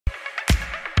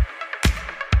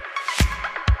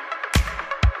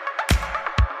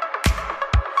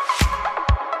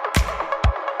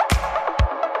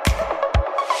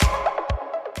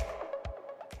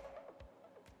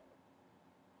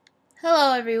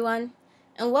everyone,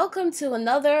 and welcome to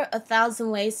another 1,000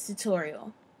 Ways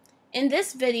tutorial. In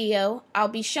this video, I'll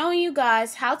be showing you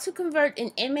guys how to convert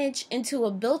an image into a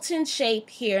built-in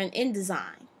shape here in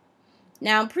Indesign.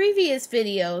 Now in previous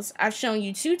videos, I've shown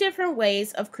you two different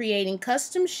ways of creating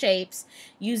custom shapes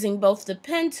using both the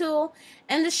pen tool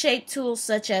and the shape tools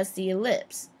such as the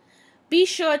ellipse. Be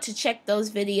sure to check those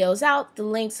videos out, the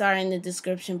links are in the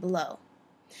description below.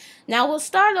 Now we'll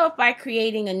start off by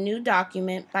creating a new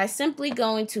document by simply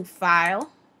going to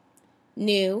File,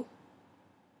 New,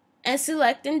 and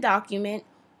selecting Document,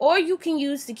 or you can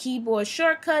use the keyboard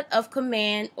shortcut of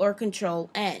Command or Control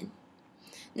N.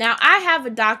 Now I have a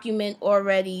document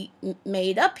already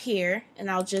made up here, and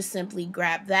I'll just simply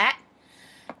grab that.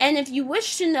 And if you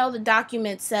wish to know the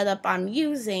document setup I'm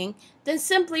using, then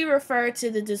simply refer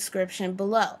to the description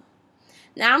below.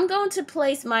 Now I'm going to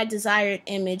place my desired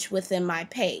image within my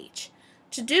page.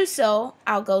 To do so,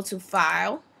 I'll go to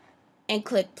File and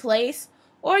click Place,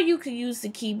 or you could use the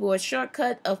keyboard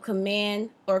shortcut of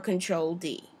Command or Control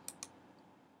D.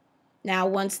 Now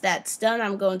once that's done,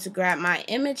 I'm going to grab my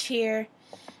image here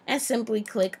and simply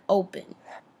click Open.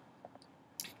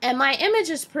 And my image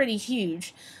is pretty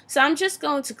huge, so I'm just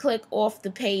going to click off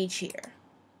the page here.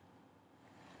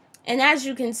 And as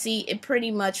you can see, it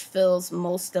pretty much fills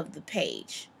most of the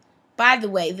page. By the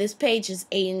way, this page is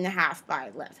 8.5 by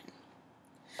 11.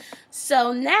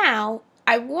 So now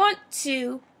I want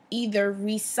to either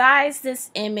resize this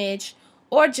image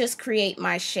or just create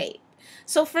my shape.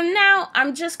 So for now,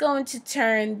 I'm just going to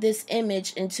turn this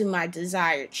image into my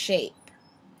desired shape.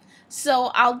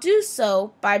 So I'll do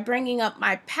so by bringing up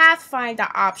my Pathfinder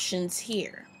options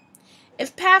here.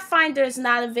 If Pathfinder is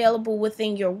not available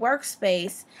within your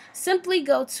workspace, simply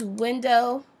go to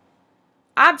Window,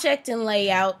 Object and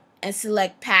Layout, and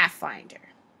select Pathfinder.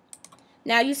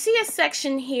 Now you see a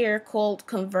section here called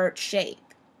Convert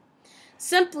Shape.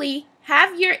 Simply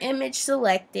have your image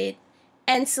selected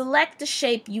and select the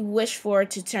shape you wish for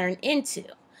it to turn into.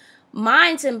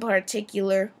 Mine's in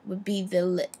particular would be the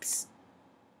ellipse.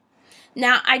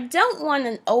 Now I don't want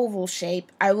an oval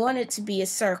shape, I want it to be a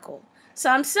circle. So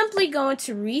I'm simply going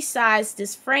to resize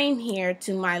this frame here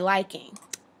to my liking.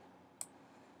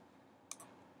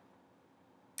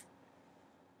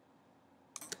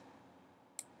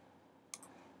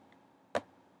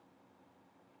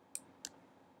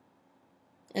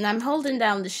 And I'm holding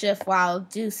down the shift while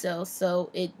I do so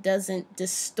it doesn't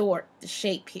distort the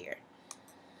shape here.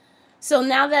 So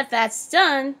now that that's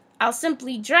done, I'll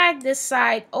simply drag this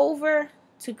side over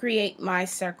to create my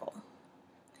circle.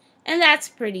 And that's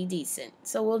pretty decent,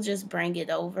 so we'll just bring it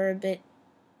over a bit.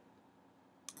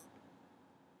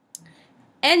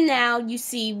 And now you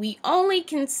see we only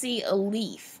can see a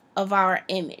leaf of our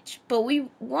image, but we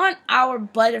want our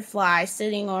butterfly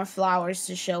sitting on flowers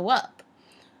to show up.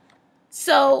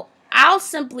 So I'll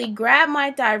simply grab my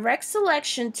direct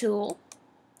selection tool,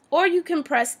 or you can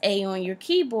press A on your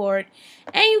keyboard,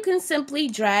 and you can simply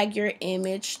drag your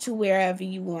image to wherever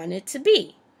you want it to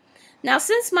be. Now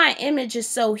since my image is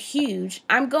so huge,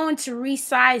 I'm going to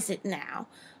resize it now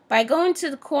by going to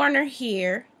the corner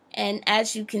here, and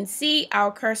as you can see,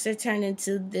 our cursor turned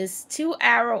into this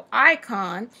 2-arrow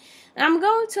icon, and I'm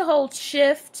going to hold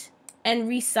Shift and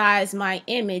resize my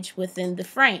image within the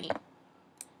frame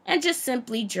and just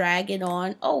simply drag it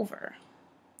on over.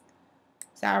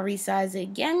 So I'll resize it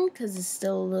again because it's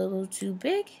still a little too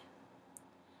big,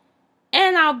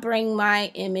 and I'll bring my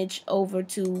image over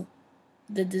to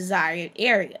the desired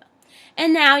area.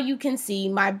 And now you can see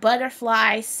my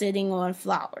butterfly sitting on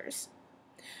flowers.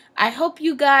 I hope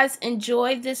you guys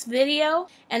enjoyed this video,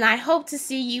 and I hope to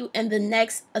see you in the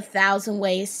next 1,000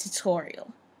 Ways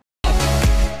tutorial.